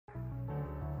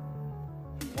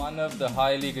One of the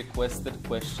highly requested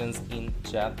questions in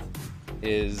chat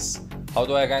is how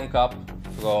do I rank up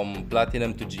from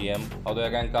Platinum to GM? How do I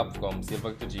rank up from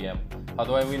Silver to GM? How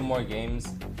do I win more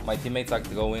games? My teammates are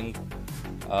growing.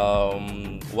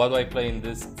 What do I play in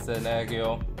this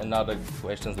scenario? And other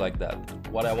questions like that.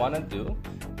 What I want to do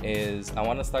is I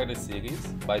want to start a series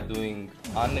by doing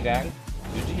Unranked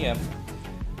to GM,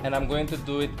 and I'm going to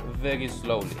do it very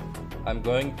slowly. I'm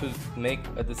going to make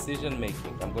a decision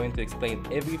making. I'm going to explain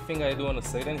everything I do on a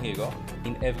certain hero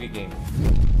in every game.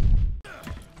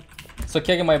 So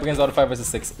carry my brains out of 5 vs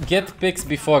 6. Get picks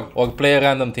before or play a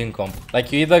random team comp.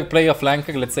 Like you either play a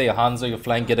flanker, let's say a Hanzo, you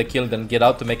flank, get a kill, then get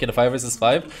out to make it a 5 vs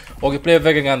 5. Or you play a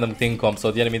very random team comp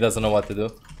so the enemy doesn't know what to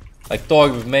do. Like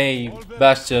Torg, Mei,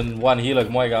 Bastion, one healer,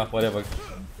 Moira, whatever.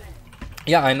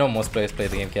 Yeah, I know most players play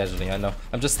the game casually, I know.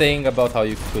 I'm just saying about how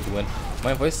you could win.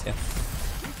 My voice? Yeah.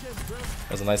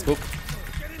 That was a nice boop.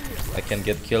 I can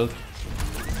get killed.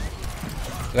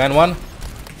 Ran one.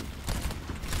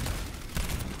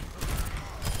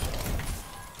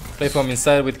 Play from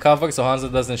inside with cover so Hanzo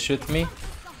doesn't shoot me.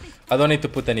 I don't need to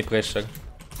put any pressure.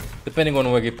 Depending on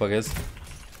where Reaper is.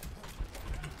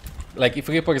 Like if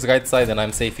Reaper is right side then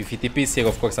I'm safe. If he TP's here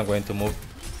of course I'm going to move.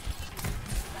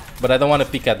 But I don't want to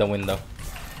peek at the window.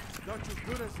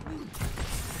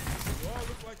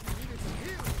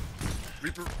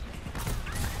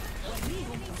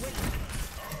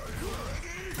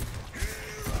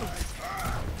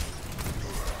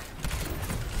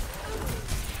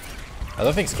 I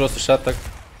don't think it's close to Shatter.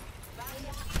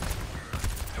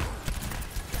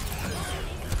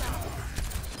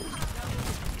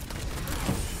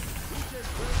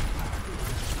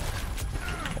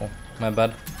 Oh, my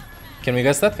bad. Can we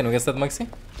guess that? Can we guess that, Maxi?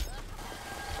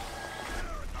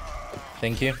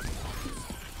 Thank you.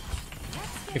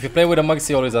 If you play with a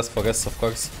Maxi, always ask for rests, of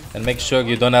course. And make sure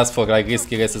you don't ask for like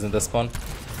risky rests in the spawn.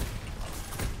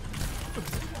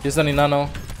 Use only nano.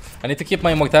 I need to keep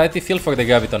my immortality, feel for the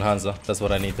Graviton Hanzo. That's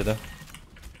what I need to do.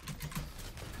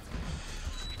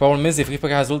 Problem is, if Reaper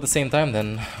has ult at the same time,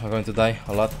 then we're going to die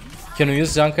a lot. Can we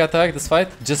use Junkrat attack this fight?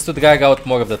 Just to drag out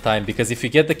more of the time. Because if you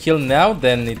get the kill now,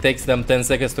 then it takes them 10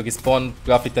 seconds to respawn,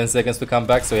 roughly 10 seconds to come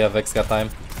back, so you have extra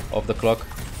time off the clock.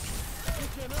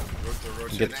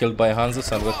 Get killed by Hanzo,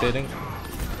 so I'm rotating.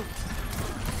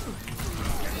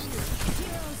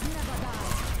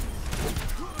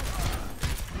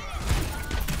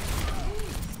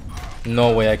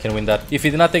 No way I can win that. If he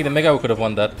did not take the Mega, we could have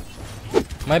won that.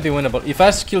 Might be winnable. If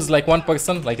Ash kills like one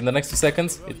person, like in the next 2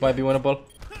 seconds, it might be winnable.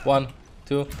 1,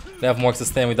 2. They have more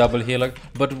sustain with double healer.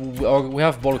 But we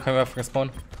have ball coming up for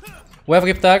spawn. We have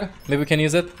Rip Tag. Maybe we can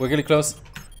use it. We're really close.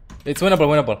 It's winnable,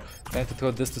 winnable. Trying to throw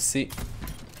this to see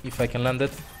if I can land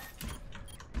it.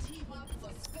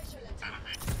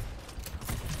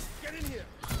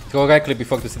 Throw right click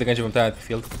before to see the range of entirety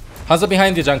field. Hanzo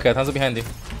behind you, Junkrat. Hanzo behind you.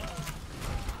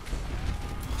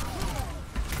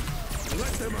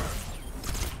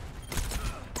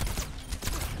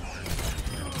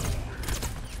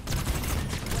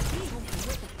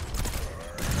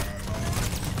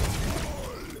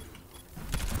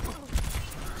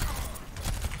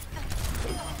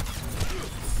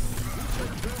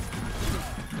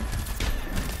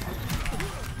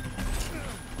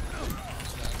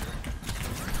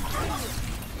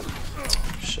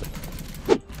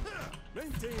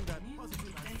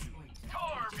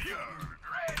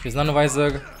 He's none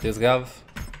visor, there's Gav.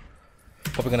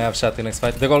 Probably gonna have Shatter next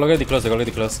fight. They're already close, they're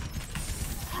already close.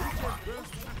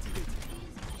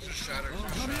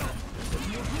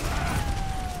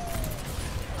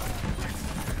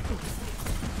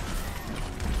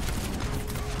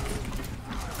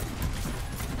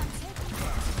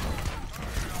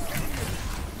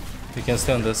 We can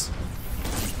stay on this.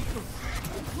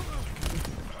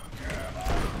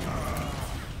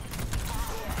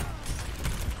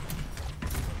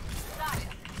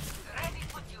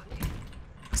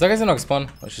 Zaga is in spawn.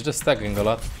 Oh, she's just staggering a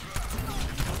lot.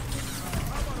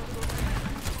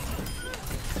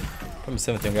 Probably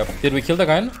 17 gap. Did we kill the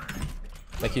guy?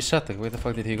 Like he shot. Where the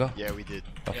fuck did he go? Yeah, we did.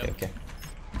 Okay, okay.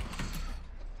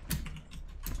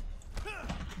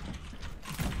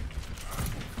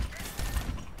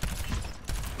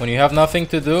 When you have nothing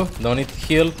to do, no need to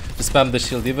heal, just spam the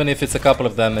shield, even if it's a couple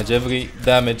of damage. Every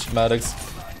damage matters.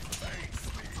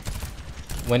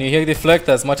 When you hear deflect,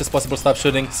 as much as possible stop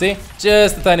shooting. See?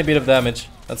 Just a tiny bit of damage.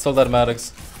 That's all that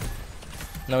matters.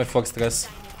 Now we fog stress.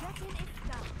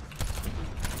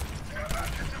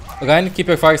 Ryan, keep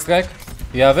your fire strike.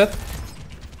 You have it?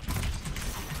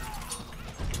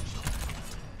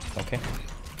 Okay.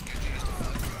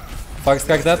 Fire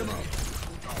strike that.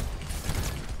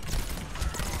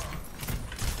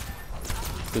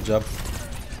 Good job.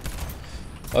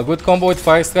 A good combo with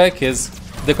Fire Strike is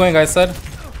decoying right side.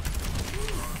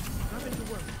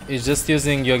 It's just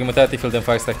using your Immortality Field and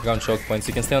Fire Strike around choke points.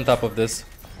 You can stay on top of this.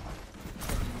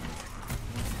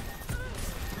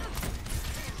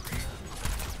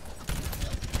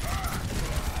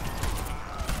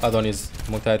 I don't use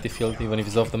Immortality Field even if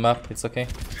it's off the map, it's okay.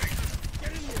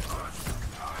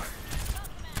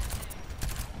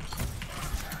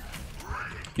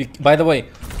 By the way,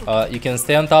 you can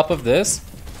stay on top of this.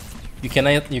 You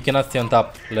cannot stay on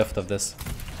top left of this.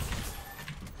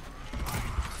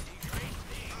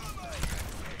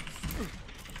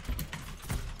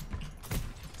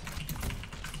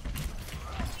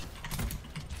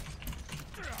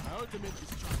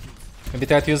 Maybe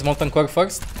try to use Molten Core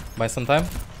first, buy some time.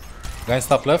 Grind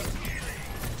stop left.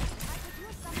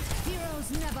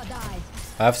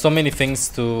 I have so many things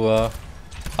to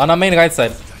on our main right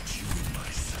side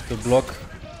to block.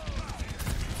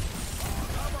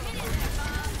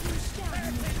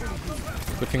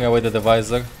 Good thing I waited the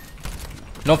visor.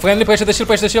 No friendly, pressure the shield,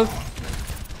 pressure the shield.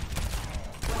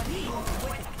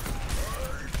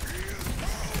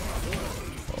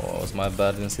 Oh, it was my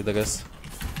bad, didn't see the rest.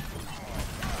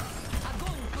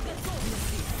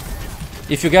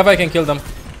 If you grab, I can kill them.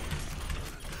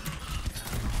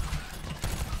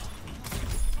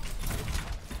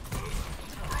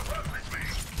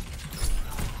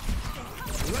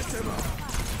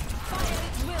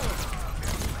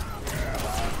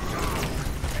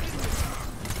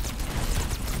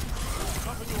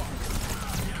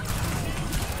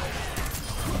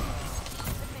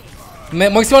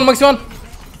 Mercy one, Mercy one.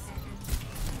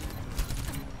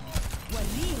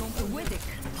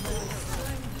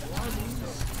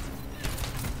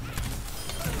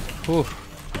 Ooh,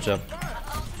 good job.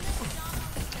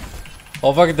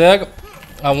 Over there,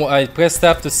 I pressed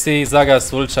tab to see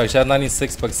Zaga's ult charge. She had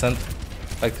 96%.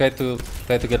 I tried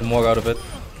to get more out of it.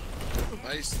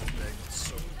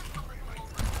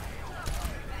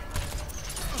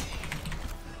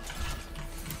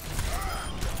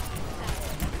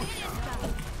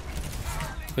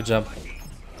 Good job.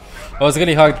 It was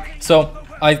really hard. So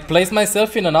I placed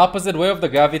myself in an opposite way of the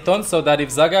graviton so that if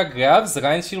Zaga grabs,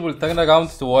 Rein Shield will turn around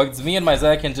towards me and my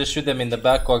Zaga can just shoot them in the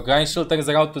back, or Rein Shield turns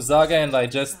around to Zaga and I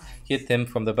just hit him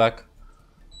from the back.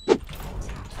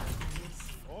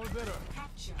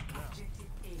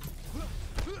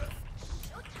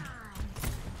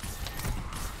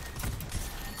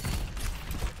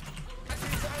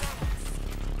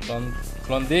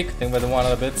 Clone Dick, think we're the one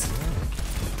of the bits.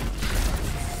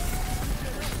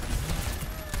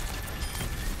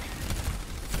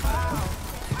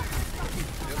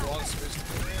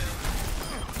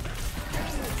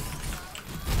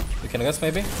 Can I guess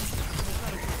maybe?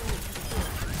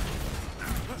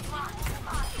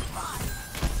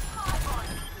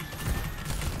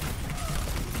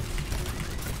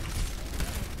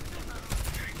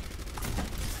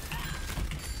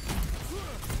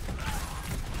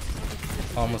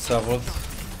 Almost leveled.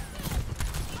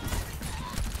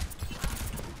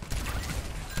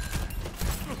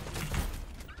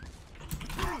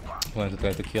 I'm going to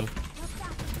try to kill.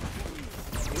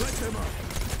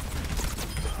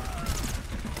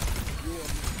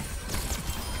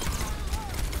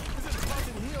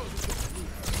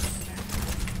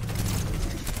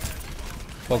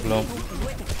 Fog low.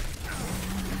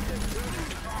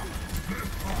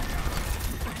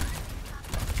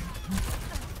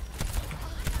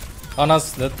 On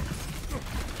us, dead.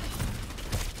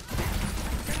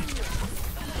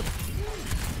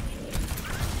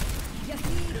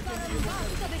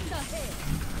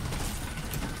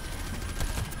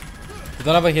 You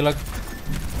don't have a healer.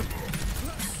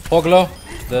 Fog low,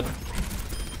 dead.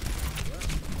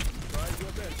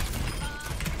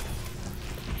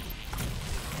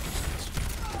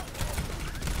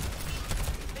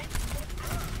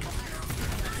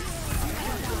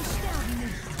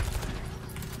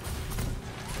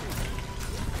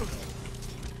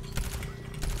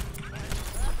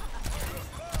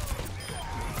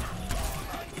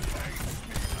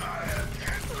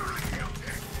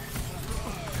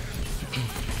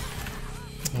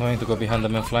 I'm going to go behind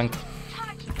them and flank.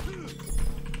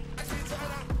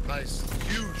 Nice.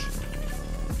 Huge.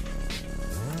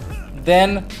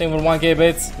 Then, thing with 1k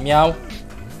bits. Meow.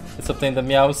 Let's obtain the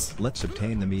meows. Let's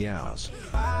obtain the meows.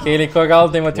 Kaylee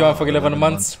Kogal, thing with you for 11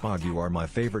 months. Spog, you are my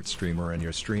favorite streamer and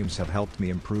your streams have helped me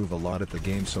improve a lot at the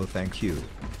game, so thank you.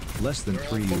 Less than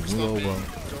 3 you whoa.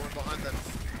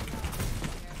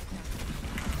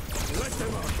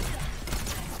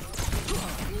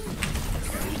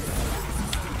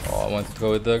 Oh, I want to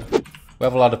throw it there. We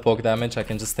have a lot of poke damage. I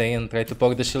can just stay and try to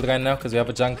poke the shield right now because we have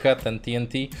a Junkrat and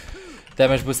TNT.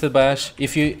 Damage boosted by Ashe.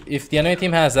 If the enemy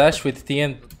team has Ashe with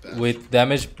with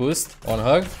damage boost on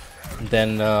her,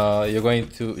 then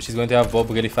she's going to have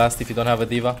Bob really fast if you don't have a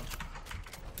D.Va.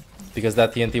 Because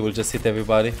that TNT will just hit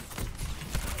everybody.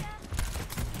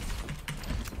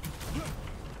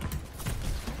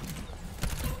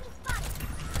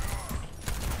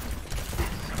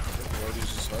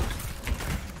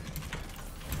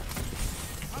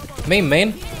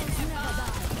 Main. Good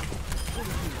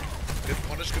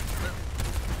punish, good punish.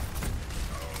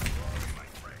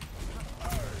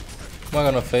 I'm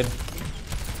gonna fade.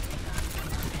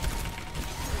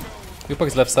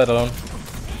 Reaper's left side alone.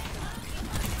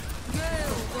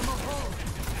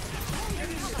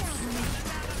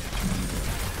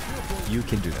 You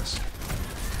can do this.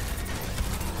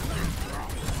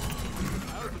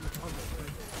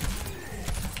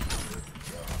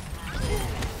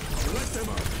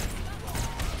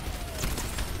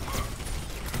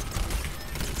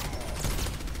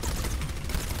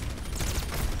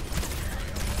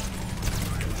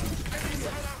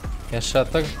 He has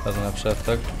Shatter, doesn't have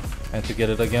Shatter. I need to get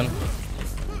it again.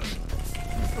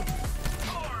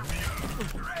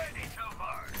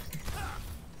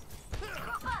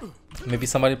 Maybe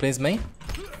somebody plays main?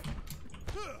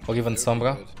 Or even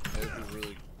Sombra?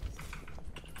 Really...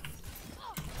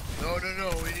 No,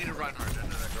 we need a Reinhardt. No,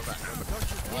 go back.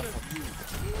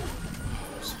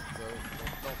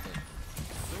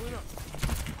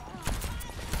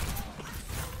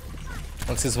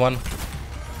 Once is one.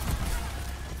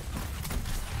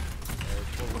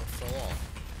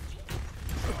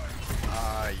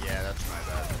 Yeah, that's my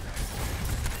bad.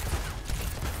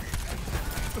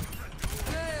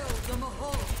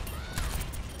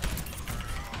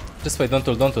 Just wait, don't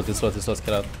ult, it's lost,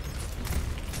 get out.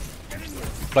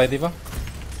 Fly D.Va.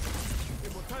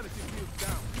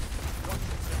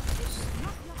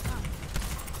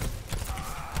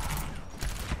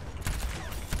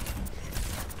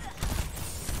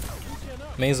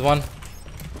 Maze one.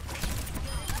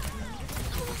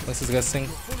 This is guessing.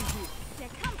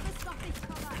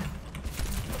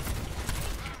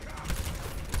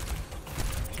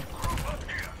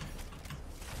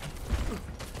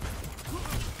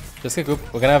 Just get group.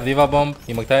 We're gonna have D.Va bomb,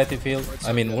 immortality field.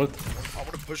 I mean ult. I'm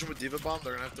gonna push him with D.Va bomb.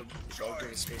 They're gonna have to go give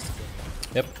me space to go.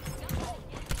 Yep.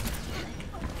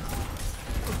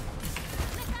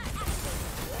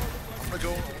 I'm gonna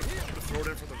throw it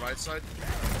in from the right side.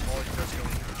 All you guys go.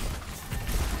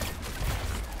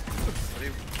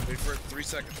 Ready? Wait for it. 3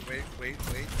 seconds. Wait.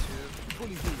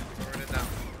 Turn it now.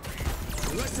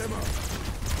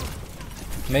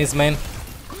 Maze main.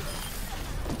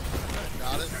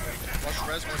 Got it. Watch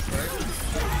res.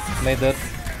 Made that.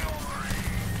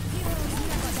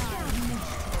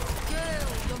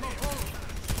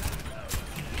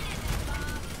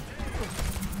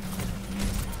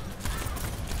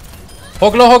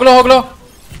 Hoglo.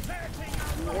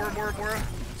 More.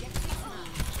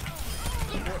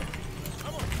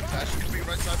 Dash, you can be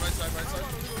right side.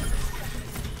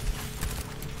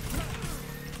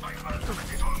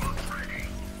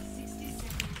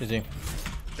 GG.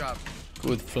 Good job.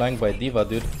 Good flank by D.Va,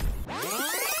 dude.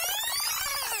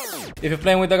 If you're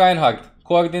playing with the Reinhardt,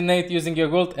 coordinate using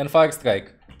your ult and fire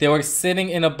strike. They were sitting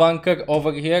in a bunker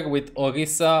over here with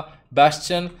Orisa,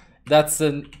 Bastion. That's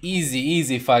an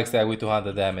easy fire strike with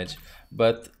 200 damage.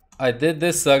 But I did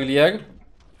this earlier.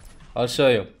 I'll show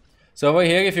you. So over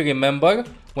here, if you remember,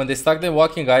 when they started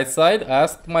walking right side, I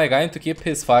asked my Ryan to keep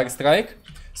his fire strike.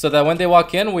 So that when they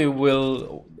walk in, we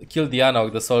will kill Diana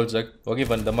or the soldier, or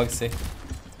even the Mercy.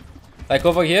 Like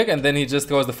over here, and then he just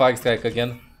throws the fire strike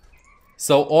again.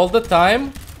 So all the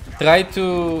time, try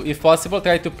to, if possible,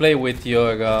 try to play with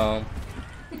your,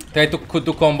 try to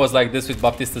do combos like this with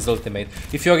Baptiste's ultimate.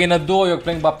 If you're in a duo, you're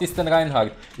playing Baptiste and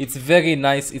Reinhardt, it's very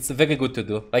nice, it's very good to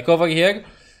do. Like over here,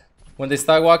 when they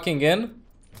start walking in,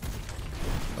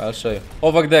 I'll show you.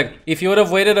 Over there, if you would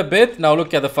have waited a bit, now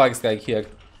look at the fire strike here.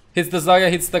 Hits the Zarya,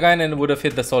 hits the Rein, and would have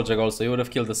hit the soldier also. You would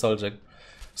have killed the soldier.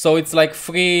 So it's like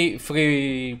free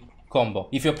combo.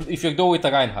 If you do with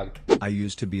a Reinhardt. I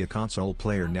used to be a console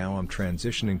player, now I'm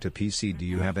transitioning to PC. Do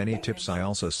you have any tips? I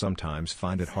also sometimes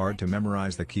find it hard to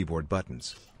memorize the keyboard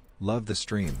buttons. Love the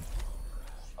stream.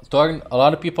 Torn, a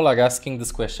lot of people are asking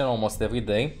this question almost every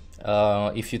day.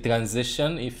 If you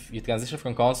transition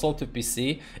from console to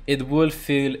PC, it will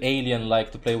feel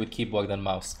alien-like to play with keyboard and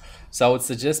mouse. So I would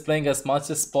suggest playing as much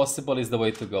as possible is the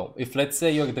way to go. If let's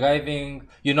say you're driving,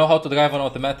 you know how to drive an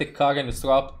automatic car and you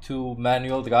swap to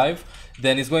manual drive,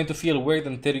 then it's going to feel weird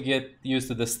until you get used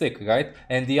to the stick, right?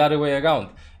 And the other way around.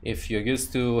 If you're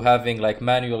used to having like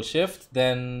manual shift,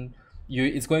 then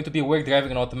it's going to be work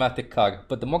driving an automatic car.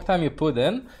 But the more time you put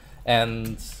in,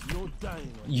 and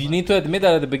you need to admit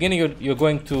that at the beginning you're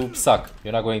going to suck.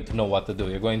 You're not going to know what to do.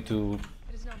 You're going to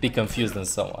be confused and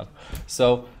so on.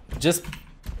 So just,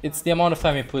 it's the amount of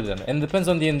time you put in, and it depends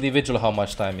on the individual how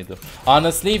much time you do.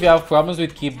 Honestly, if you have problems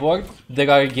with keyboard,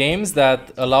 there are games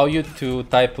that allow you to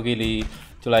type really,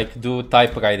 to like do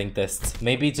typewriting tests.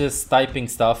 Maybe just typing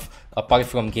stuff apart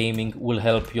from gaming will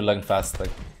help you learn faster.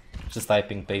 Just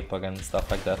typing paper and stuff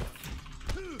like that.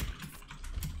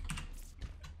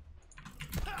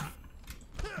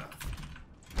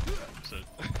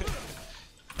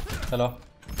 Hello.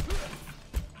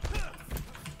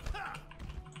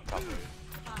 Top right.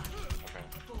 Okay,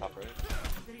 top right.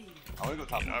 I wanna go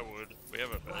top left. I would. We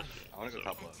have a bad. I wanna go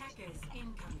top left.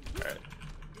 Alright.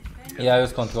 Yeah, I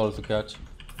use control to catch.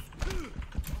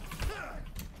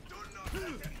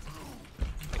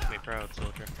 Make me proud,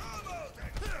 soldier.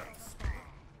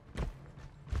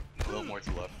 A little more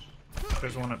to left.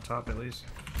 There's one up top at least.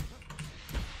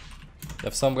 You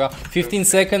have Sombra. 15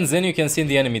 seconds, then you can see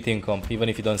the enemy team comp, even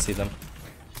if you don't see them.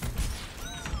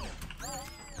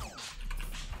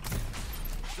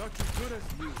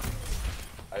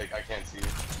 I can't see you.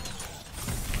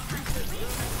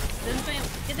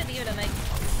 Get the view to make.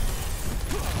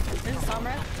 There's a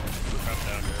Sombra. Drop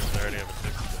down here. They already have a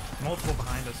 6. Multiple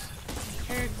behind us.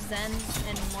 Heard Zen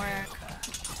and more.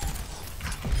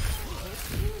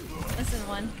 Listen,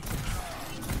 one.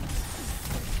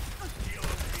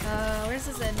 Where's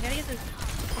the Zen? Gotta get this.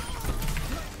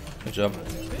 Good job.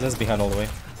 Zen's behind all the way.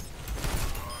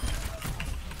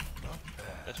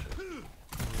 That's true.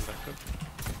 Back up.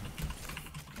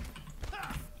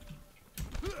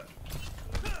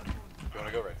 You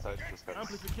wanna go right side? Just cut.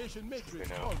 They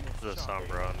know. There's a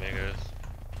Sombra on me, guys.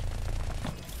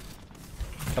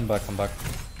 Come back, come back.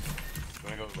 You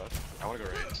wanna go left? I wanna go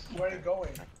right. Where are you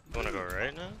going? You wanna go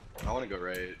right now? I wanna go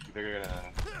right. They're gonna.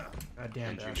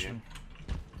 Goddamn Bastion.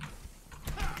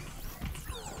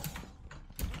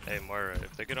 Hey, Moira,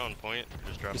 if they get on point,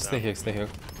 just drop Just down. stay here, stay here.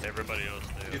 Everybody else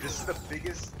stay. Dude, this is the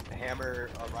biggest hammer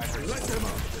rider. You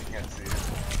can't see it.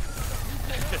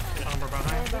 Sombra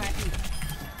behind.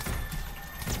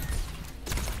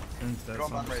 Go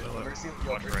on right. We're seeing the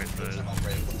Watch right side.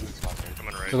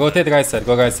 Coming right. Rotate right side,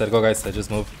 go right side, go right side, just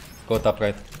move. Go top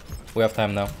right. We have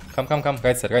time now. Come, come, come.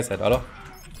 Right side, hello?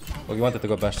 Oh, you wanted to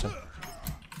go Bastion.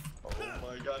 Oh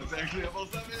my god, it's actually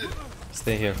mL7!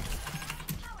 Stay here.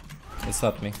 It's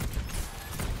not me.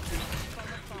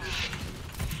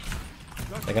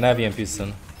 They're gonna have EMP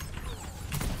soon.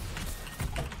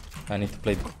 I need to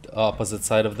play the opposite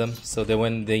side of them, so that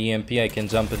when the EMP I can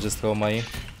jump and just throw my E. You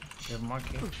have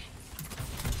monkey.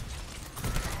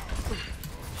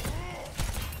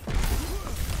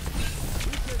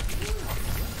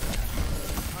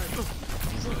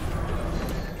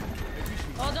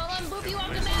 Oh, don't let him boop you off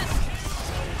the map!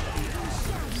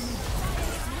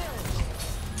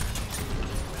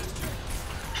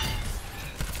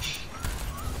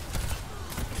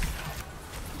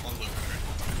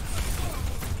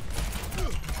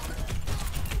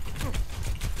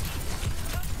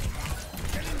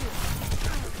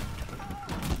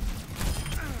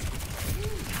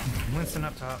 Winston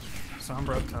up top.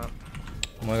 Sombra up top.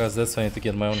 Oh my gosh, that's why I need to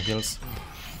get my own heals.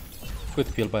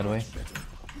 Good peel, by the way.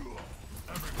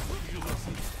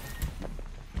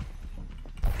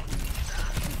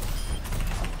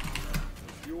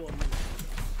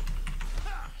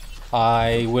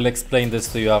 I will explain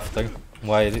this to you after,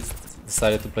 why I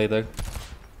decided to play there.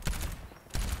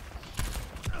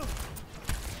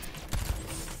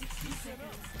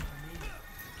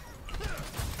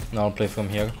 Now I'll play from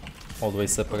here, all the way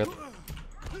separate.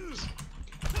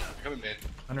 Coming mid.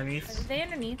 Underneath. Are they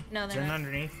underneath? No, they're Zen not.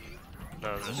 underneath.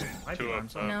 No, there's Might be two on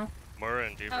up. some. No. Moira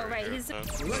and Deeper. Oh, right, here. he's-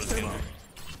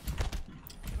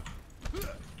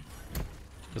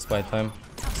 Just by time.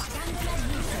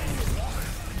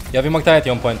 You have immortality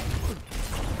on point.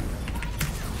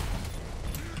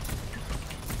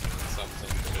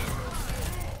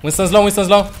 Winston's low, Winston's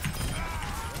low.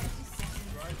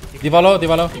 Diva low,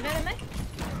 Diva low. You better make.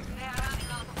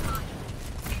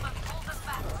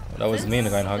 That was mean,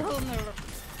 Reinhardt.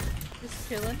 Just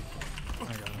chilling.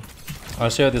 I'll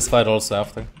share this fight also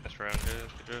after. That's round, guys.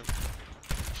 Good job.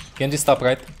 Genji stop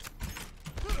right.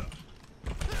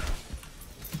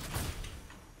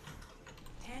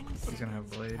 He's gonna have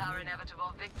blade.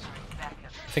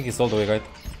 I think he's all the way right.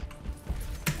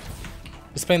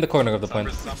 Just play in the corner of the point.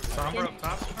 Sombra up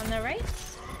top. On the right.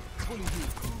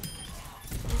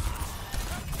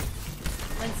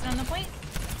 Winston on the point.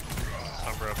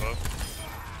 Sombra above.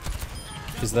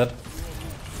 He's dead.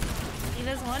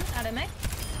 Eva's one out of mech.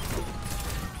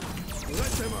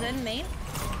 Then main.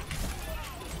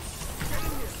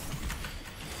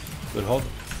 Good hold.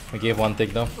 I gave one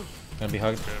tick though. Gonna be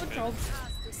hard. Control.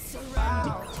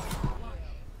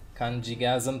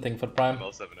 Kanjigasm, thank for Prime.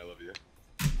 mL7, I love you.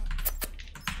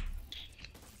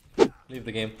 Leave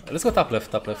the game. Let's go top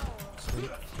left, top left.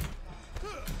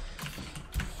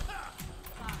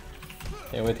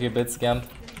 Okay, wait here, bits, scammed.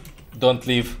 Don't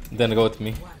leave, then go to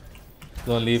me.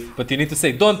 Don't leave. But you need to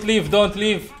say, don't leave, don't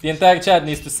leave. The entire chat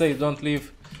needs to say, don't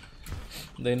leave.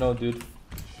 They know, dude.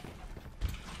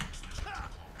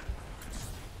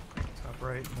 Top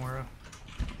right, Mora.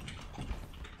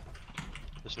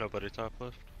 There's nobody top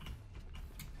left.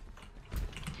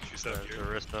 She set up There's here.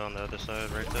 Arista on the other side,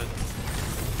 right there.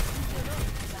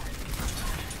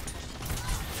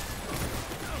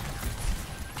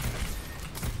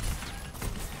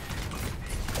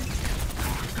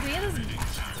 Do we have this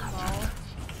ball?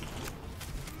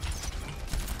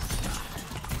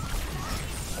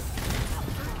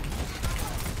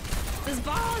 This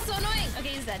ball is so annoying! Okay,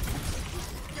 he's dead.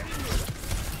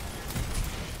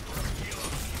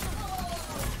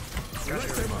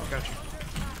 Got you.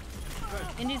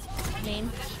 Indy's main.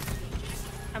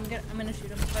 I'm gonna shoot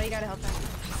him. Oh, you gotta help him.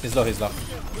 He's low, he's low.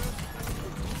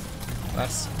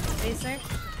 Nice. Racer.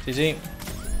 GG.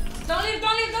 Don't leave,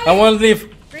 don't leave, don't I won't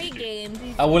leave. Great game.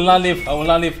 I will not leave. I will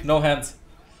not leave. No hands.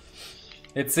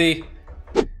 Let's see.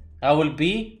 I will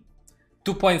be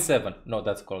 2.7. No,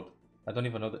 that's cold. I don't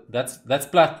even know that. That's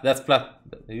plat. That's plat.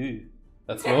 Ew,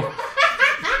 that's low.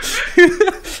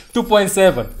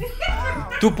 2.7.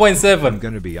 2.7. I'm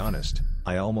gonna be honest,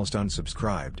 I almost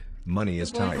unsubscribed. Money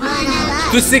is tight.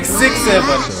 2667.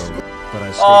 So, but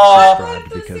I stayed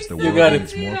subscribed because the You world got it.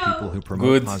 needs more people who promote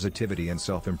Good. positivity and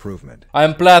self-improvement.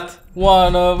 I'm plat.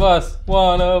 One of us.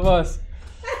 One of us.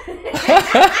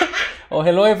 Oh,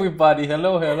 hello everybody.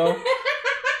 Hello, hello.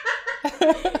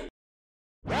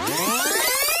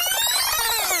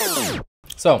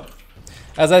 So,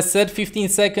 as I said, 15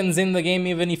 seconds in the game,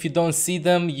 even if you don't see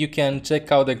them, you can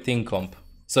check out their team comp.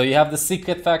 So you have the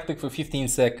secret factor for 15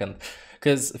 seconds.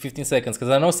 Because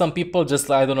I know some people just,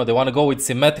 I don't know, they want to go with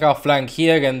Symmetra flank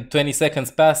here and 20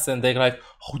 seconds pass and they're like,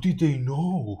 how did they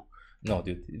know? No,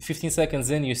 dude, 15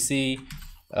 seconds in, you see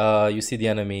the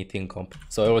enemy team comp.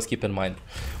 So always keep in mind.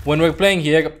 When we're playing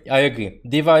here, I agree.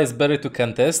 D.Va is better to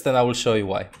contest and I will show you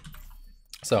why.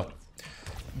 So,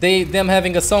 them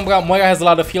having a Sombra, Moira has a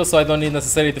lot of heal, so I don't need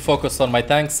necessarily to focus on my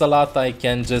tanks a lot. I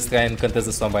can just try and contest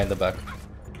the Sombra in the back.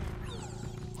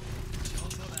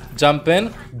 Jump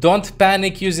in. Don't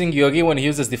panic using Yuri when he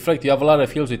uses deflect. You have a lot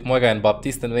of heals with Moira and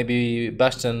Baptiste, and maybe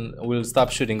Bastion will stop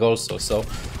shooting also. So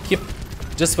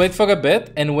just wait for a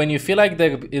bit, and when you feel like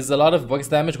there is a lot of box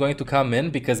damage going to come in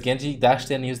because Genji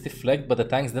dashed in and used deflect, but the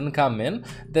tanks didn't come in,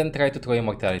 then try to throw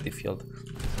Immortality Field.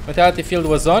 Mortality Field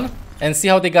was on, and see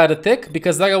how they got a tick,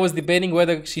 because Zara was debating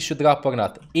whether she should drop or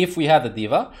not. If we had a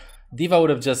D.Va, D.Va would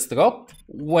have just dropped.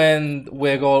 When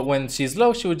she's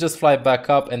low, she would just fly back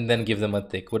up and then give them a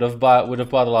tick. Would have bought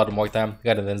a lot more time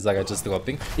rather than Zara just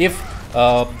dropping. If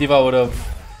D.Va would have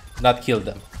not killed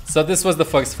them. So this was the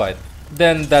first fight.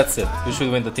 Then that's it. We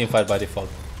should win the team fight by default.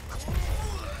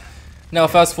 Now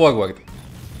fast forward.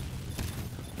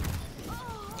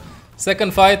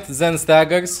 Second fight, Zen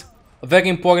staggers. Very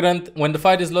important. When the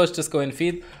fight is lost, just go and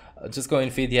feed. Just go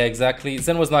and feed, yeah, exactly.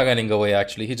 Zen was not running away,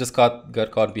 actually. He just got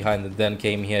caught behind and then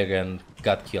came here and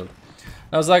got killed.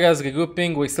 Now Zaga is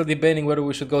regrouping. We're still debating whether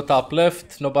we should go top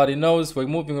left. Nobody knows. We're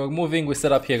moving. We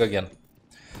set up here again.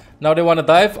 Now they want to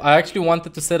dive. I actually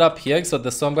wanted to set up here so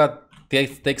the Sombra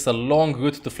takes a long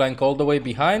route to flank all the way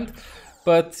behind.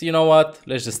 But you know what?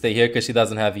 Let's just stay here because she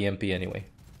doesn't have EMP anyway.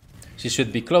 She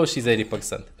should be close. She's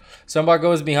 80%. Sombra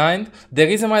goes behind. The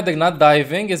reason why they're not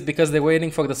diving is because they're waiting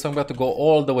for the Sombra to go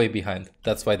all the way behind.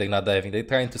 That's why they're not diving. They're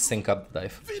trying to sync up the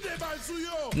dive.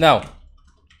 Now,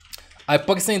 I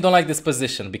personally don't like this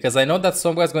position because I know that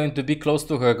Sombra is going to be close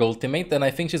to her ultimate and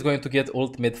I think she's going to get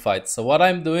ult mid-fight. So what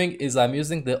I'm doing is I'm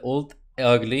using the ult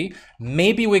early.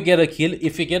 Maybe we get a kill.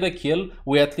 If we get a kill,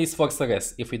 we at least force a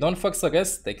rest. If we don't force a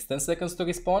rest, it takes 10 seconds to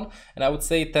respawn, and I would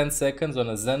say 10 seconds on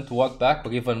a Zen to walk back,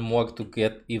 or even more to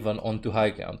get even onto high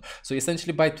ground. So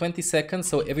essentially by 20 seconds,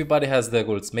 so everybody has their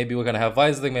ults. Maybe we're gonna have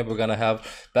Visor, maybe we're gonna have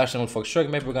Bastion for sure,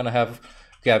 maybe we're gonna have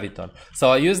Graviton.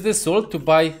 So I use this ult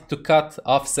to cut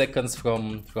off seconds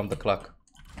from the clock.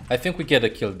 I think we get a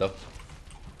kill though.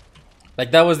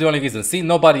 Like that was the only reason. See,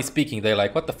 nobody's speaking. They're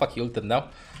like, what the fuck, you ulted now?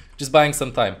 Just buying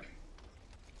some time.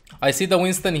 I see the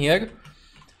Winston here.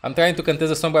 I'm trying to contest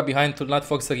the Sombra behind to not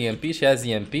force her EMP. She has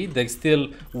EMP. They're still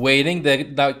waiting.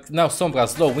 Now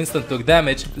Sombra's low. Winston took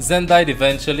damage. Zen died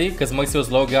eventually because Mercy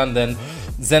was low ground. Then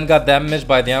Zen got damaged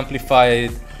by the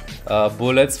amplified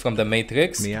bullets from the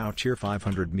Matrix. Meow cheer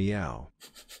 500 meow.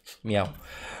 Meow.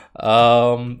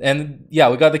 And yeah,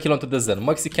 we got the kill onto the Zen.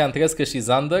 Mercy can't rest because she's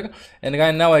under. And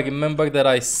right now I remember that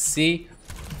I see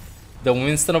the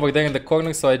Winston over there in the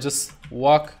corner, so I just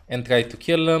walk and try to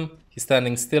kill him. He's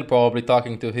standing still, probably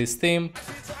talking to his team.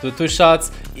 Do 2 shots.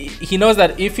 He knows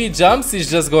that if he jumps, he's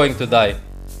just going to die.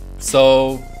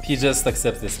 So he just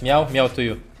accepts this. Meow, meow to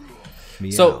you.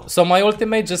 Meow. So my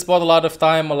ultimate just bought a lot of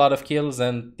time, a lot of kills,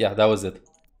 and yeah, that was it.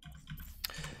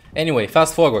 Anyway,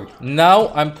 fast forward. Now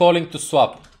I'm calling to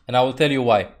swap, and I will tell you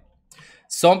why.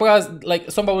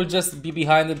 Sombra will just be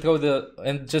behind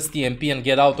and just TMP and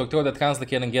get out, or throw the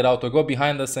translocate and get out, or go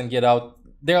behind us and get out.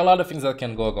 There are a lot of things that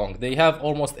can go wrong. They have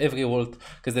almost every ult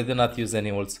because they did not use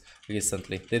any ults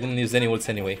recently. They didn't use any ults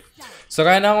anyway. So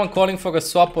right now I'm calling for a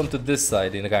swap onto this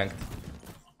side in ranked.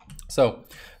 So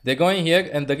they're going here,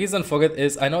 and the reason for it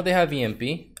is I know they have EMP,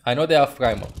 I know they have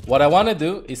primal. What I want to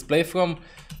do is play from,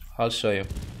 I'll show you.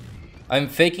 I'm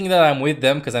faking that I'm with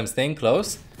them because I'm staying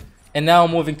close. And now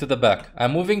I'm moving to the back.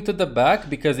 I'm moving to the back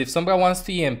because if Sombra wants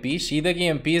to EMP, she either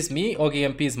EMPs me or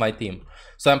EMPs my team.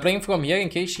 So I'm playing from here. In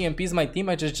case she EMPs my team,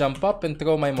 I just jump up and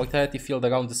throw my mortality field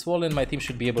around this wall, and my team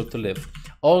should be able to live.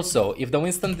 Also, if the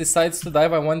Winston decides to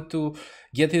dive, I want to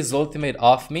get his ultimate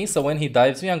off me. So when he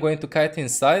dives me, I'm going to kite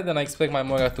inside, and I expect my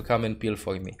Moira to come and peel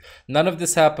for me. None of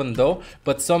this happened though,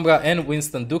 but Sombra and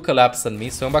Winston do collapse on me.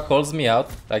 Sombra calls me out,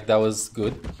 like that was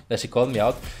good that she called me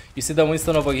out. You see the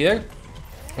Winston over here?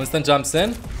 Winston jumps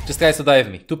in, just tries to dive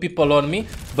me. 2 people on me,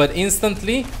 but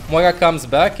instantly Moira comes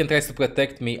back and tries to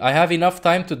protect me. I have enough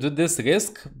time to do this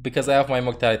risk because I have my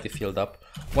mortality field up.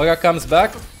 Moira comes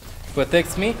back,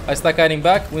 protects me, I start hiding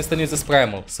back, Winston uses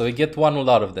primal. So we get 1 ult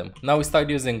out of them. Now we start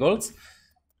using ults.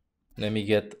 Let me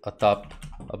get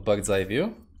a bird's eye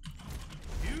view.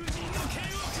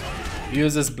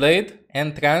 Uses Blade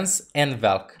and Trance and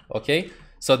Valk, okay?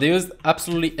 So they used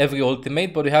absolutely every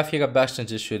ultimate, but we have here a Bastion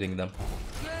just shooting them.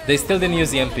 They still didn't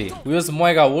use EMP. We used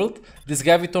Moira ult. This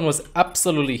Graviton was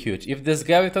absolutely huge. If this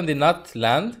Graviton did not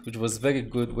land, which was very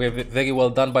good, very well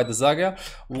done by the Zarya,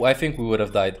 I think we would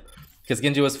have died. Because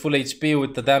Genji was full HP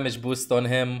with the damage boost on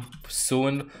him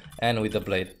soon and with the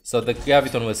blade. So the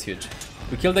Graviton was huge.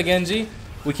 We killed the Genji.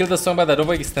 We killed the Sombra that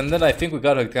overextended. I think we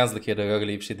got her translocator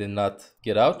early if she did not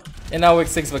get out. And now we're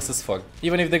 6 versus 4.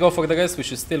 Even if they go for the rest, we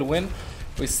should still win.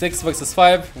 We're 6 versus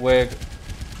 5. We're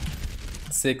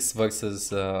 6 versus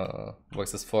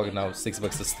 4, now 6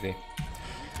 versus 3.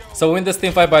 So win this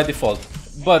team fight by default.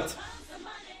 But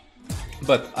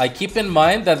I keep in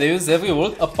mind that they use every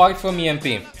ult apart from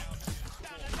EMP.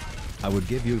 I would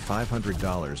give you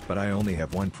 $500, but I only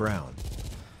have 1 crown.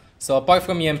 So apart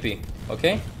from EMP,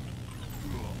 okay?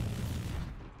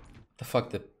 The fuck,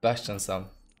 the Bastion sound.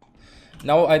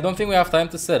 Now I don't think we have time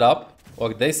to set up,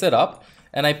 or they set up.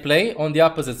 And I play on the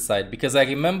opposite side because I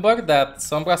remember that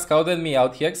Sombra scouted me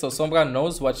out here, so Sombra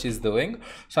knows what she's doing.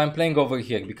 So I'm playing over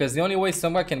here because the only way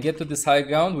Sombra can get to this high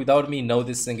ground without me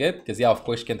noticing it, because yeah, of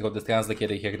course she can throw the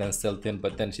translocator here and stealth in,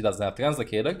 but then she doesn't have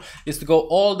translocator, is to go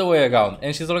all the way around.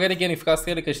 And she's already getting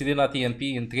frustrated because she did not EMP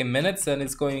in 3 minutes and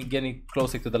it's getting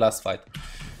closer to the last fight.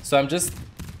 So I'm just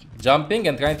jumping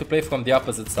and trying to play from the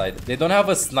opposite side. They don't have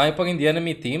a sniper in the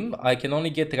enemy team. I can only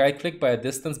get right click by a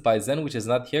distance by Zen, which is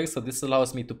not here, so this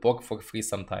allows me to poke for free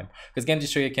sometime. Because Genji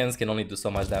shurikens can only do so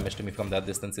much damage to me from that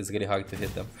distance. It's really hard to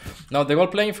hit them. Now they're all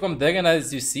playing from there, and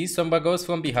as you see, Sombra goes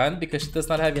from behind because she does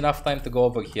not have enough time to go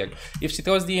over here. If she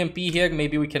throws the EMP here,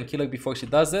 maybe we can kill her before she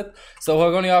does it. So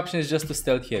her only option is just to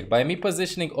stealth here. By me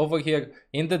positioning over here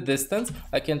in the distance,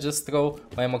 I can just throw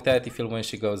my mortality field when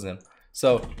she goes in.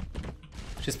 So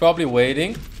she's probably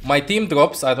waiting. My team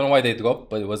drops. I don't know why they dropped,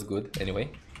 but it was good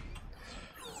anyway.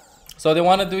 So they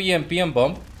want to do EMP and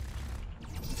bomb.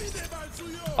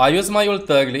 I use my ult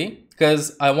early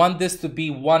because I want this to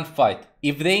be one fight.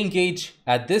 If they engage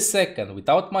at this second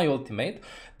without my ultimate,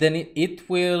 then it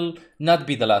will not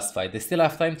be the last fight. They still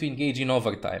have time to engage in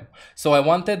overtime. So I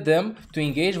wanted them to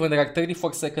engage when there are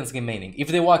 34 seconds remaining. If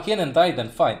they walk in and die, then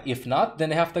fine. If not, then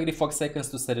they have 34 seconds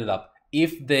to set it up.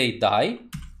 If they die,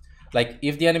 like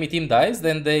if the enemy team dies,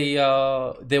 then they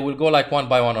will go like 1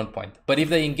 by 1 on point. But if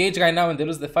they engage right now and they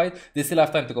lose the fight, they still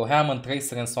have time to go ham on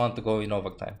Tracer and so on to go in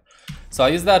overtime. So I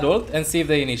use that ult and see if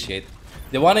they initiate.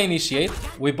 They want to initiate.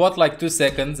 We bought like 2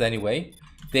 seconds anyway.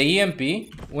 They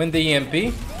EMP. When they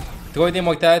EMP, throw the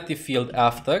immortality field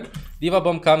after. Diva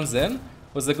Bomb comes in.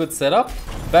 Was a good setup.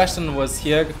 Bastion was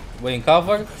here weighing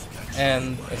cover.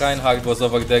 And Reinhardt was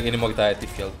over there in immortality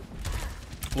field.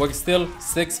 We're still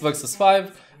 6 versus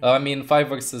 5. I mean 5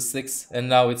 versus 6, and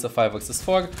now it's a 5 versus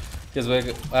 4. because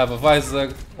we have a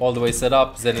visor all the way set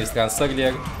up, Zenith scans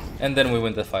earlier, and then we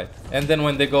win the fight. And then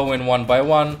when they go in 1 by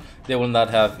 1, they will not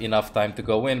have enough time to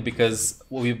go in because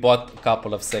we bought a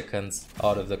couple of seconds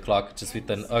out of the clock just with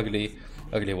an early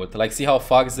ult. Like, see how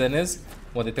far Zen is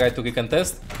when they try to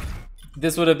recontest?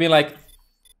 This would have been like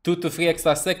 2 to 3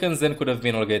 extra seconds, Zen could have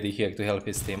been already here to help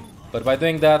his team. But by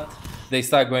doing that, they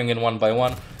start going in 1 by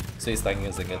 1, so he start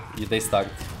using it. They start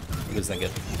losing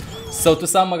it. So to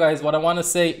summarize, what I want to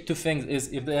say, 2 things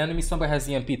is, if the enemy sombra has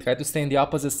EMP, try to stay in the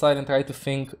opposite side and try to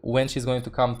think when she's going to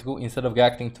come through instead of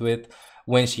reacting to it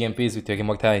when she EMPs with your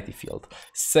immortality field.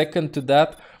 Second to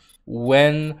that,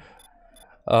 when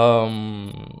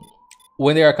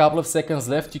there are a couple of seconds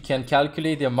left, you can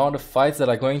calculate the amount of fights that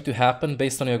are going to happen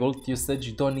based on your ult usage.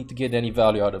 You don't need to get any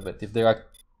value out of it. If there are,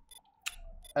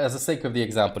 as a sake of the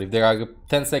example, if there are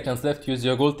 10 seconds left, use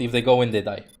your ult. If they go in, they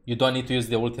die. You don't need to use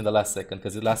the ult in the last second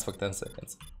because it lasts for 10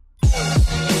 seconds.